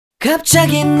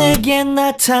갑자기 내게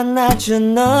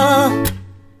나타나준 너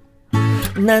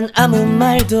난 아무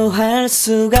말도 할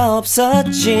수가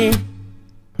없었지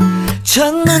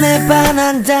첫눈에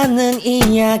반한다는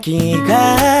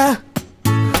이야기가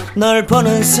널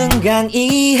보는 순간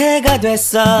이해가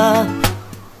됐어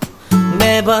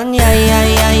매번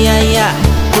야야야야야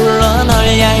불러 널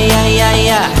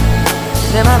야야야야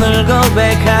내 맘을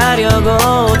고백하려고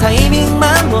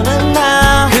타이밍만 보는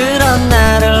나 그런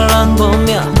나를 넌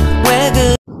보며 왜 그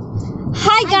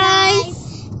Hi guys,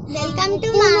 welcome to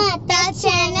my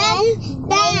channel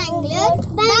Bangalore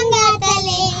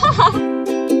Bangaruthalli.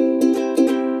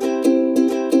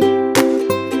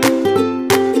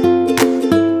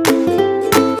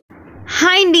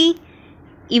 Hi అండి,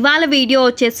 ఇవాళ video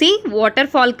వచ్చేసి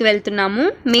water ఫాల్కి వెళ్తున్నాము.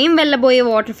 మేము వెళ్ళబోయే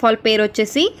వాటర్ ఫాల్ పేరు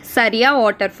వచ్చేసి సరియా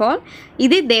వాటర్ ఫాల్.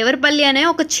 ఇది దేవరపల్లి అనే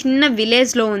ఒక చిన్న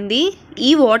విలేజ్లో ఉంది. ఈ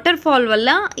వాటర్ ఫాల్ వల్ల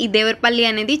ఈ దేవరపల్లి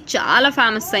అనేది చాలా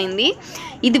ఫేమస్ అయింది.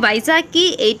 ఇది వైజాగ్కి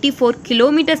 84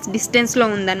 కిలోమీటర్స్ డిస్టెన్స్లో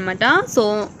ఉందన్నమాట. సో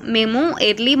మేము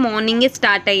ఎర్లీ మార్నింగే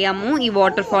స్టార్ట్ అయ్యాము ఈ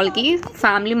వాటర్ ఫాల్కి.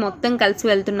 ఫ్యామిలీ మొత్తం కలిసి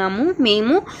వెళ్తున్నాము.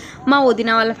 మేము మా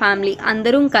వదిన వాళ్ళ ఫ్యామిలీ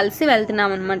అందరం కలిసి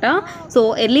వెళ్తున్నాం అనమాట. సో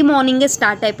ఎర్లీ మార్నింగే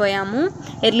స్టార్ట్ అయిపోయాము.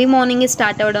 ఎర్లీ మార్నింగే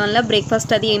స్టార్ట్ అవ్వడం వల్ల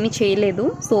బ్రేక్ఫాస్ట్ అది ఏమీ చేయలేదు.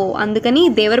 సో అందుకని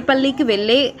దేవరపల్లికి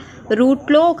వెళ్ళే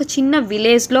రూట్లో ఒక చిన్న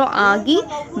విలేజ్లో ఆగి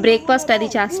బ్రేక్ఫాస్ట్ అది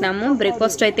చేస్తున్నాము.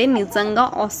 బ్రేక్ఫాస్ట్ అయితే నిజంగా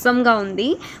ఆసమ్గా ఉంది.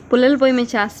 పుల్లల పొయ్యి మీద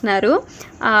చేస్తున్నారు.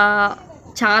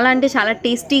 చాలా అంటే చాలా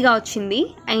టేస్టీగా వచ్చింది.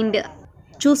 అండ్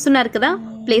చూస్తున్నారు కదా,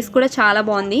 ప్లేస్ కూడా చాలా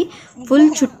బాగుంది. ఫుల్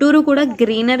చుట్టూరు కూడా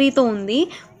గ్రీనరీతో ఉంది.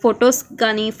 ఫొటోస్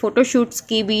కానీ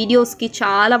ఫోటోషూట్స్కి వీడియోస్కి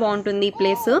చాలా బాగుంటుంది ఈ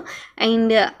ప్లేస్.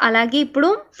 అండ్ అలాగే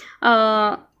ఇప్పుడు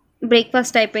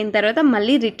బ్రేక్ఫాస్ట్ అయిపోయిన తర్వాత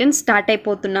మళ్ళీ రిటర్న్ స్టార్ట్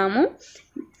అయిపోతున్నాము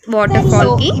వాటర్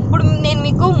ఫాల్కి. ఇప్పుడు నేను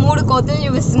మీకు 3 కోతులు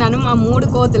చూపిస్తున్నాను. మా 3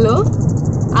 కోతులు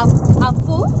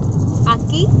అప్పు,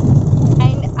 అక్కి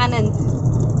అండ్ అనంత్.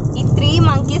 ఈ 3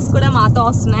 మంకీస్ కూడా మాతో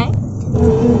వస్తున్నాయి.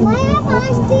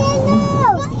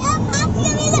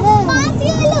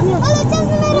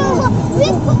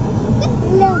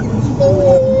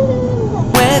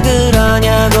 왜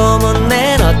그러냐고 묻네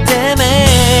너 때문에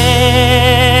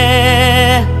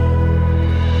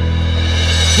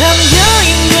I'm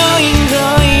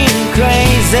going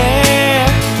crazy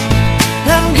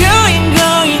I'm going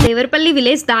Devarapalli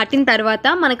village దాటిన తర్వాత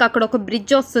మనకు అక్కడ ఒక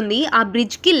బ్రిడ్జ్ వస్తుంది. ఆ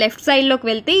బ్రిడ్జ్కి లెఫ్ట్ సైడ్లోకి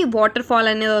వెళ్తే ఈ వాటర్ ఫాల్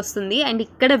అనేది వస్తుంది. అండ్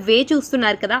ఇక్కడ వే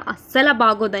చూస్తున్నారు కదా, అస్సలు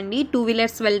బాగోదండి. 2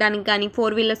 వీలర్స్ వెళ్ళడానికి కానీ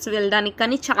 4 వీలర్స్ వెళ్ళడానికి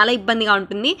కానీ చాలా ఇబ్బందిగా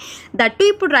ఉంటుంది. దట్టు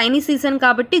ఇప్పుడు రైనీ సీజన్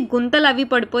కాబట్టి గుంతలు అవి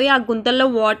పడిపోయి ఆ గుంతల్లో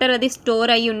వాటర్ అది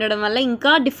స్టోర్ అయ్యి ఉండడం వల్ల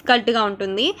ఇంకా డిఫికల్ట్గా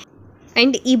ఉంటుంది.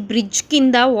 అండ్ ఈ బ్రిడ్జ్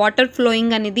కింద వాటర్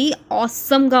ఫ్లోయింగ్ అనేది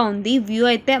ఆసమ్గా ఉంది. వ్యూ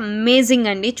అయితే అమేజింగ్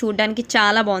అండి, చూడడానికి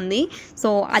చాలా బాగుంది.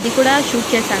 సో అది కూడా షూట్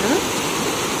చేశాను.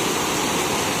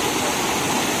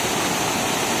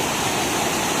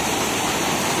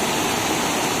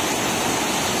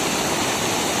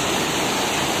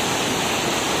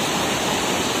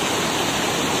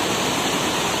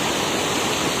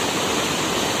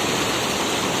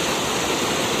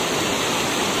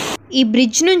 ఈ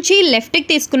బ్రిడ్జ్ నుంచి లెఫ్ట్కి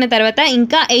తీసుకున్న తర్వాత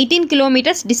ఇంకా 18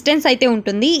 కిలోమీటర్స్ డిస్టెన్స్ అయితే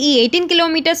ఉంటుంది. ఈ 18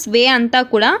 కిలోమీటర్స్ వే అంతా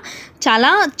కూడా చాలా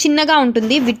చిన్నగా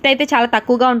ఉంటుంది. విడ్త్ అయితే చాలా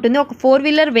తక్కువగా ఉంటుంది. ఒక 4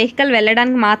 వీలర్ వెహికల్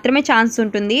వెళ్ళడానికి మాత్రమే ఛాన్స్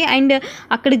ఉంటుంది. అండ్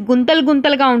అక్కడ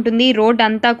గుంతలుగా ఉంటుంది రోడ్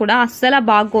అంతా కూడా, అస్సలు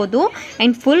బాగోదు.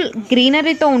 అండ్ ఫుల్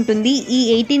గ్రీనరీతో ఉంటుంది ఈ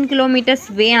 18 కిలోమీటర్స్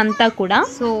వే అంతా కూడా.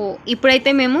 సో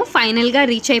ఇప్పుడైతే మేము ఫైనల్గా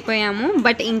రీచ్ అయిపోయాము.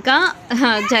 బట్ ఇంకా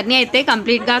జర్నీ అయితే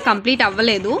కంప్లీట్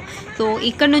అవ్వలేదు. సో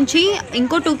ఇక్కడ నుంచి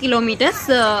ఇంకో 2 కిలోమీటర్స్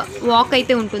వాక్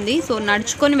అయితే ఉంటుంది. సో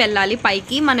నడుచుకొని వెళ్ళాలి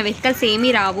పైకి. మన వెహికల్స్ ఏమీ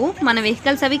రావు. మన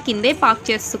వెహికల్స్ అవి కిందే పార్క్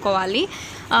చేసుకోవాలి.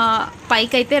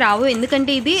 పైకి అయితే రావు,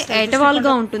 ఎందుకంటే ఇది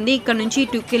ఎటవాల్గా ఉంటుంది. ఇక్కడ నుంచి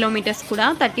 2 కిలోమీటర్స్ కూడా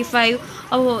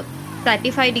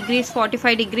 35 డిగ్రీస్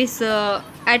 45 డిగ్రీస్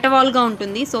ఎటవాల్గా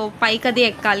ఉంటుంది. సో పైకి అది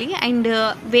ఎక్కాలి. అండ్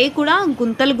వే కూడా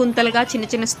గుంతలుగా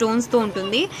చిన్న స్టోన్స్తో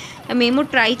ఉంటుంది. మేము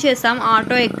ట్రై చేసాం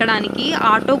ఆటో ఎక్కడానికి.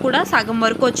 ఆటో కూడా సగం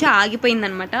వరకు వచ్చి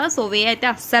ఆగిపోయిందనమాట. సో వే అయితే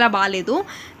అస్సలు బాగాలేదు.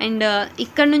 అండ్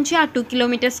ఇక్కడ నుంచి ఆ 2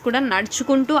 కిలోమీటర్స్ కూడా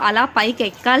నడుచుకుంటూ అలా పైకి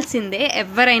ఎక్కాల్సిందే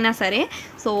ఎవరైనా సరే.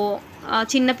 సో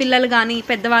చిన్నపిల్లలు కానీ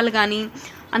పెద్దవాళ్ళు కానీ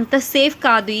అంత సేఫ్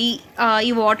కాదు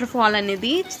ఈ వాటర్ ఫాల్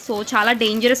అనేది. సో చాలా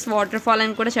డేంజరస్ వాటర్ ఫాల్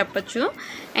అని కూడా చెప్పచ్చు.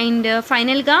 అండ్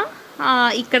ఫైనల్గా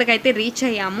ఇక్కడికైతే రీచ్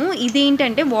అయ్యాము. ఇది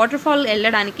ఏంటంటే వాటర్ ఫాల్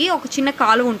వెళ్ళడానికి ఒక చిన్న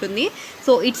కాలువ ఉంటుంది.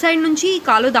 సో ఇటు సైడ్ నుంచి ఈ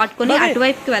కాలువ దాటుకొని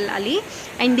అటువైపుకి వెళ్ళాలి.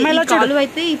 అండ్ ఈ కాలువ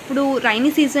అయితే ఇప్పుడు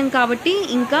రైనీ సీజన్ కాబట్టి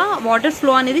ఇంకా వాటర్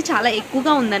ఫ్లో అనేది చాలా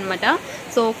ఎక్కువగా ఉందన్నమాట.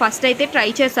 సో ఫస్ట్ అయితే ట్రై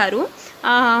చేశారు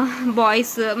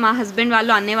బాయ్స్, మా హస్బెండ్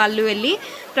వాళ్ళు అన్నయ్య వాళ్ళు వెళ్ళి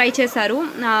ట్రై చేశారు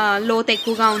లోతు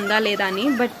ఎక్కువగా ఉందా లేదా అని.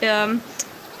 బట్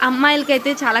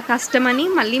అమ్మాయిలకైతే చాలా కష్టమని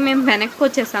మళ్ళీ మేము వెనక్కి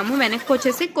వచ్చేసాము. వెనక్కి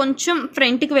వచ్చేసి కొంచెం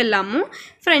ఫ్రంట్కి వెళ్ళాము.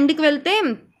 ఫ్రంట్కి వెళ్తే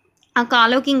ఆ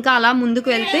కాలువకి ఇంకా అలా ముందుకు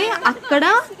వెళ్తే అక్కడ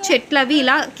చెట్లు అవి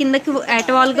ఇలా కిందకి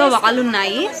ఏటవాలుగా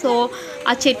వాలున్నాయి. సో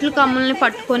ఆ చెట్లు కమ్మల్ని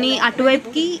పట్టుకొని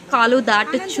అటువైపుకి కాలువ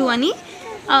దాటొచ్చు అని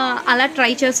అలా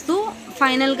ట్రై చేస్తూ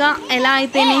ఫైనల్గా ఎలా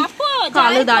అయితేనే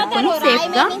కాలువ దాటుకొని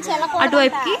సేఫ్గా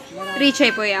అటువైపుకి రీచ్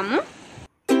అయిపోయాము.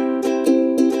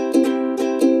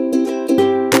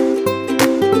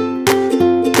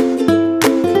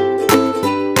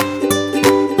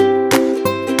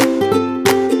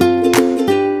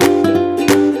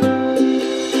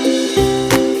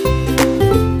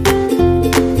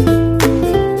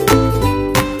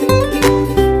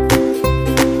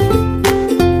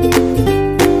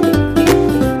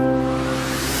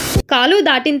 కాలువ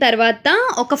దాటిన తర్వాత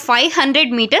ఒక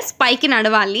 500 మీటర్స్ పైకి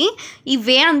నడవాలి. ఈ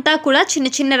వే అంతా కూడా చిన్న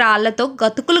చిన్న రాళ్ళతో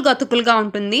గతుకులుగా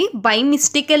ఉంటుంది. బై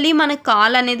మిస్టేకల్లీ మన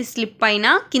కాలు అనేది స్లిప్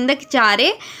అయినా కిందకి జారే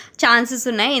ఛాన్సెస్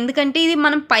ఉన్నాయి. ఎందుకంటే ఇది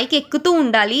మనం పైకి ఎక్కుతూ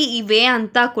ఉండాలి ఈ వే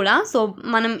అంతా కూడా. సో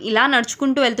మనం ఇలా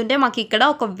నడుచుకుంటూ వెళ్తుంటే మాకు ఇక్కడ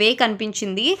ఒక వే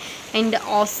కనిపించింది. అండ్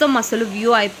ఆసమ్ అసలు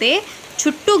వ్యూ అయితే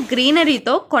చుట్టూ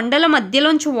గ్రీనరీతో కొండల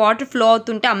మధ్యలోంచి వాటర్ ఫ్లో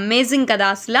అవుతుంటే అమేజింగ్ కదా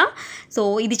అసలు. సో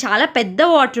ఇది చాలా పెద్ద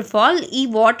వాటర్ ఫాల్. ఈ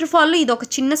వాటర్ ఫాల్లో ఇది ఒక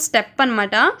చిన్న స్టెప్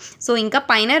అనమాట. సో ఇంకా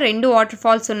పైన 2 వాటర్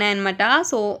ఫాల్స్ ఉన్నాయన్నమాట.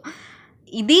 సో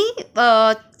ఇది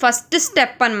ఫస్ట్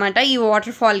స్టెప్ అనమాట ఈ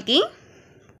water ఫాల్కి.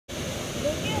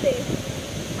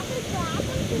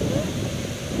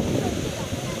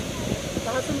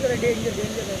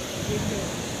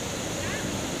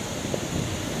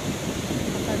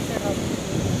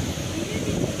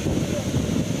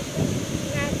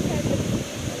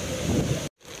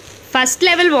 First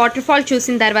level water fall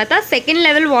చూసిన తర్వాత సెకండ్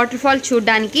లెవెల్ వాటర్ ఫాల్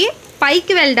చూడడానికి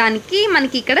పైకి వెళ్ళడానికి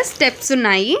మనకి ఇక్కడ స్టెప్స్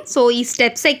ఉన్నాయి. సో ఈ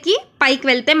స్టెప్స్ ఎక్కి పైకి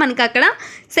వెళ్తే మనకి అక్కడ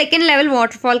సెకండ్ లెవెల్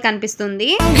వాటర్ ఫాల్ కనిపిస్తుంది.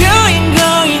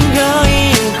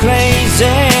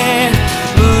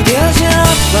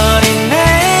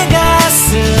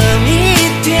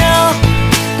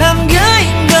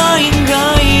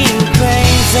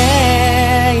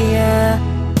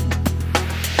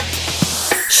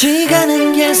 시간은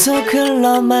계속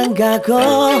흘러만 가고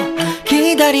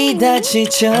기다리다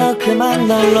지쳐 그만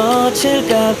널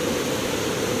놓칠까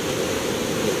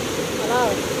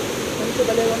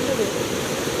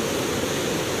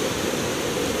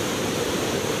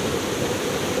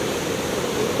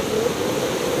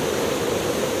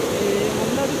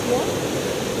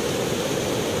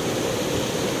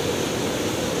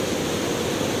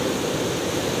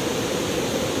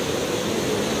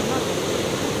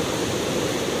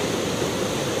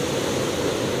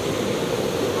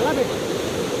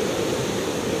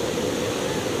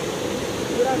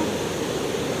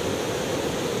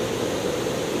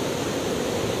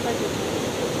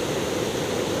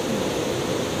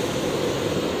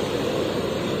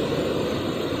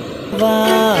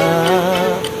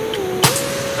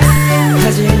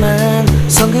하지만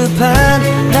성급한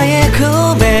나의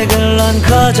고백을 넌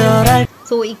거절할.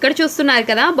 సో ఇక్కడ చూస్తున్నారు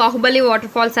కదా బాహుబలి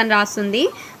వాటర్ ఫాల్స్ అని రాస్తుంది.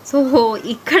 సో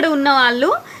ఇక్కడ ఉన్న వాళ్ళు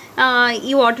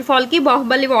ఈ వాటర్ ఫాల్కి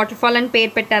బాహుబలి వాటర్ ఫాల్ అని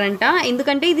పేరు పెట్టారంట.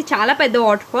 ఎందుకంటే ఇది చాలా పెద్ద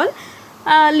water fall,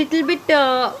 little bit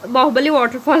Baahubali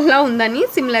water ఫాల్లా ఉందని,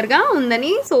 సిమిలర్గా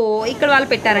ఉందని సో ఇక్కడ వాళ్ళు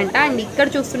పెట్టారంట. అండ్ ఇక్కడ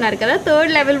చూస్తున్నారు కదా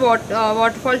థర్డ్ లెవెల్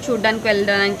వాటర్ ఫాల్ చూడడానికి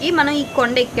వెళ్ళడానికి మనం ఈ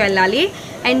కొండ ఎక్కి వెళ్ళాలి.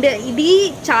 అండ్ ఇది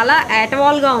చాలా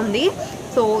ఏటవాల్గా ఉంది.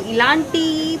 సో ఇలాంటి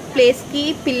ప్లేస్కి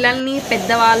పిల్లల్ని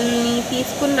పెద్దవాళ్ళని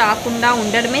తీసుకుని రాకుండా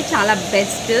ఉండడమే చాలా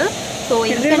బెస్ట్. సో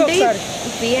ఎందుకంటే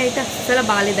వే అయితే అస్సలు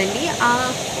బాగాలేదండి.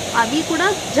 అవి కూడా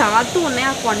జారుతూ ఉన్నాయి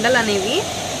ఆ కొండలు అనేవి.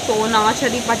 సో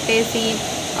నాచది పట్టేసి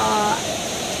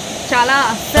చాలా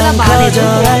అస్సలు బాగాలేదు.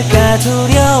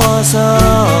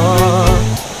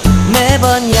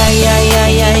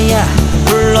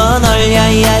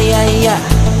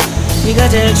 네가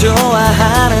제일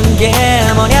좋아하는 게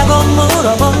뭐냐고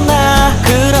물어본다.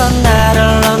 그런 나를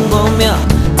넌 보며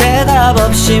대답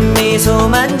없이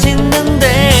미소만 짓는데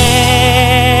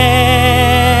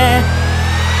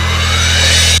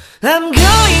I'm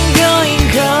going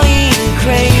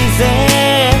crazy.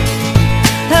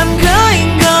 I'm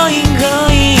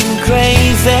going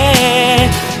crazy.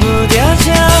 무뎌져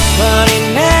버린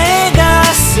내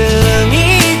가슴이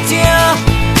뛰어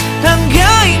I'm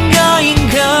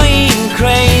going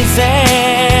crazy.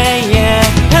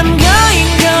 Yeah. I'm going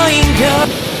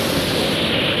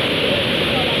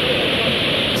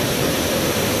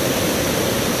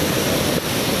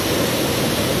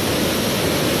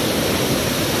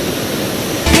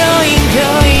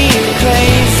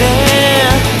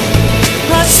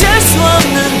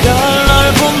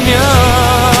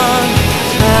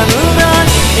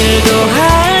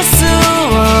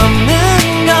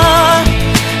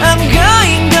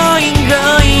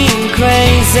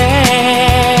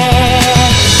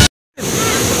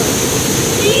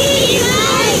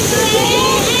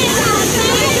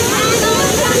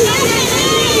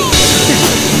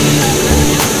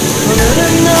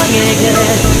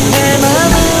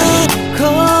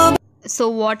so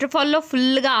వాటర్ఫాల్లో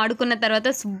ఫుల్గా ఆడుకున్న తర్వాత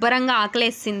శుభ్రంగా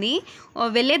ఆకలేసింది.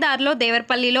 వెళ్ళే దారిలో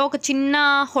దేవరపల్లిలో ఒక చిన్న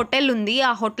హోటల్ ఉంది.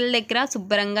 ఆ హోటల్ దగ్గర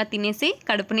శుభ్రంగా తినేసి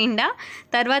కడుపు నిండా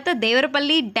తర్వాత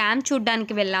దేవరపల్లి డ్యామ్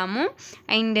చూడడానికి వెళ్ళాము.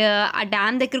 అండ్ ఆ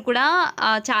డ్యామ్ దగ్గర కూడా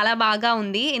చాలా బాగా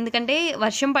ఉంది, ఎందుకంటే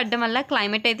వర్షం పడడం వల్ల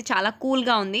క్లైమేట్ అయితే చాలా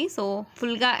కూల్గా ఉంది. సో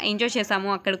ఫుల్గా ఎంజాయ్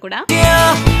చేసాము అక్కడ కూడా.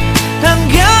 I'm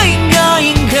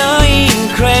going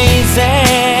crazy,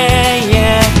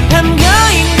 yeah. I'm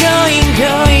going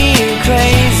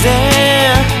crazy.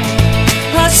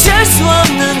 어쩔 수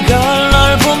없는 걸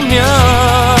널 보면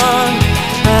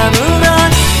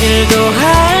아무런 일도 할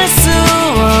수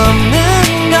없는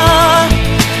걸.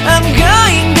 I'm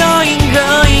going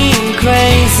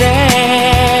crazy.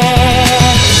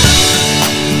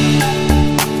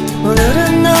 오늘은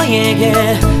너에게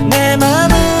내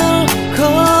맘을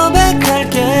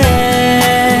고백할게.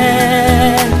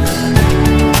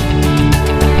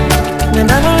 내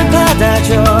맘을 받아줘.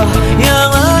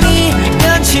 영원히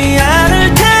변치 않을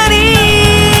테니.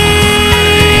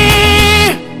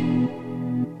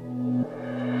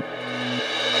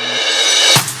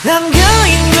 I'm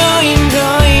going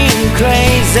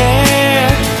crazy.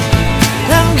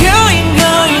 I'm going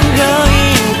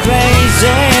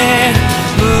crazy.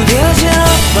 무뎌져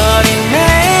버린 내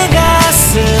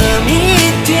가슴이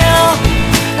뛰어.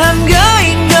 I'm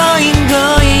going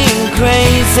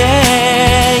crazy,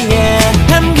 yeah.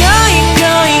 I'm going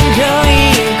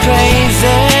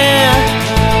crazy.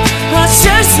 어쩔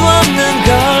수 없는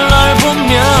걸 널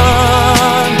보면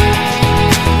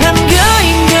I'm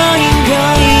going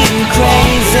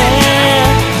crazy.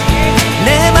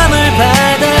 내 맘을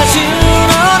받아준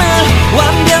오늘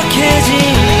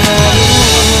완벽해지려고.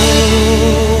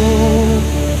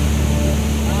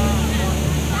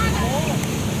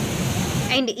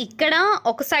 And ఇక్కడ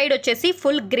ఒక సైడ్ వచ్చేసి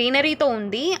ఫుల్ గ్రీనరీతో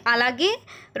ఉంది, అలాగే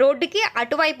రోడ్డుకి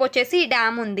అటువైపు వచ్చేసి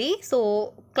డ్యామ్ ఉంది. సో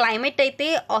క్లైమేట్ అయితే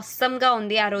ఆసమ్గా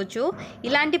ఉంది ఆ రోజు.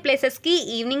 ఇలాంటి ప్లేసెస్కి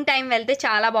ఈవినింగ్ టైం వెళ్తే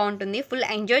చాలా బాగుంటుంది, ఫుల్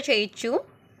ఎంజాయ్ చేయొచ్చు.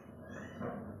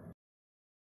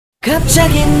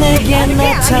 갑자기 내게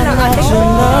나타나준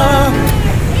너.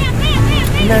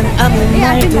 난 아무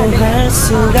말도 할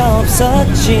수가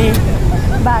없었지.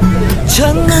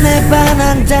 첫눈에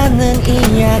반한다는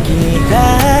이야기가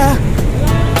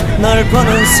널 보는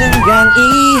순간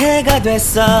이해가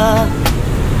됐어.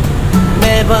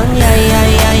 매번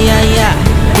야야야야야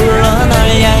불러 널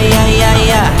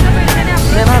야야야야.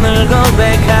 내 맘을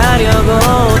고백하려고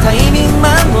타이밍만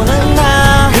보는 나.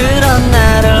 그런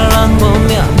나를 넌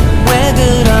보며 왜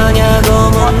그러냐고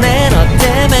묻네 너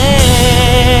때문에.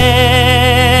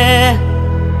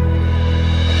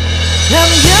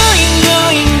 I'm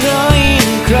going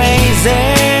crazy.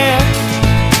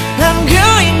 I'm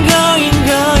going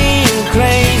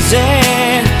crazy.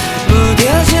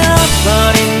 무뎌져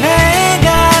버린 내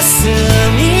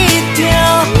가슴이 뛰어.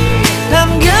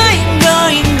 I'm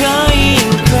going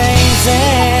crazy,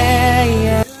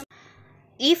 yeah.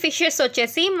 ఈ ఫిషెస్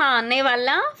వచ్చేసి మా అన్నయ్య వాళ్ళ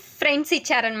ఫ్రెండ్స్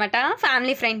ఇచ్చారనమాట,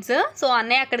 ఫ్యామిలీ ఫ్రెండ్స్. సో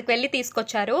అన్నయ్య అక్కడికి వెళ్ళి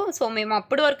తీసుకొచ్చారు. సో మేము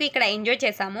అప్పటి వరకు ఇక్కడ ఎంజాయ్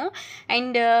చేసాము.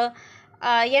 అండ్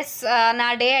ఎస్, నా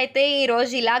డే అయితే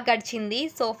ఈరోజు ఇలా గడిచింది.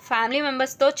 సో ఫ్యామిలీ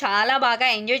మెంబర్స్తో చాలా బాగా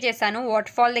ఎంజాయ్ చేశాను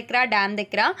వాటర్ఫాల్ దగ్గర, డ్యామ్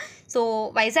దగ్గర. సో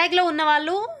వైజాగ్లో ఉన్న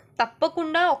వాళ్ళు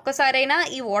తప్పకుండా ఒక్కసారైనా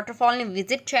ఈ వాటర్ఫాల్ని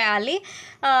విజిట్ చేయాలి.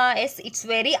 Yes, it's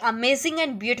very amazing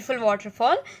and beautiful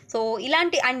waterfall. So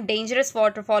ఇలాంటి అండ్ డేంజరస్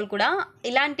వాటర్ఫాల్ కూడా.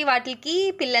 ఇలాంటి వాటికి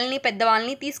పిల్లల్ని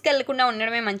పెద్దవాళ్ళని తీసుకెళ్లకుండా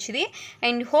ఉండడమే మంచిది.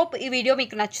 అండ్ హోప్ ఈ వీడియో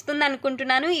మీకు నచ్చుతుంది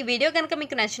అనుకుంటున్నాను. ఈ వీడియో కనుక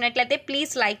మీకు నచ్చినట్లయితే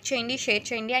ప్లీజ్ లైక్ చేయండి, షేర్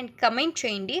చేయండి అండ్ కమెంట్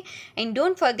చేయండి. And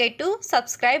don't forget to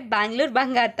subscribe Bangalore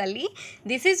Bangaruthalli.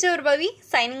 This is your Bhavi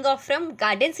signing off from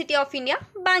Garden City of India,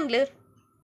 Bangalore.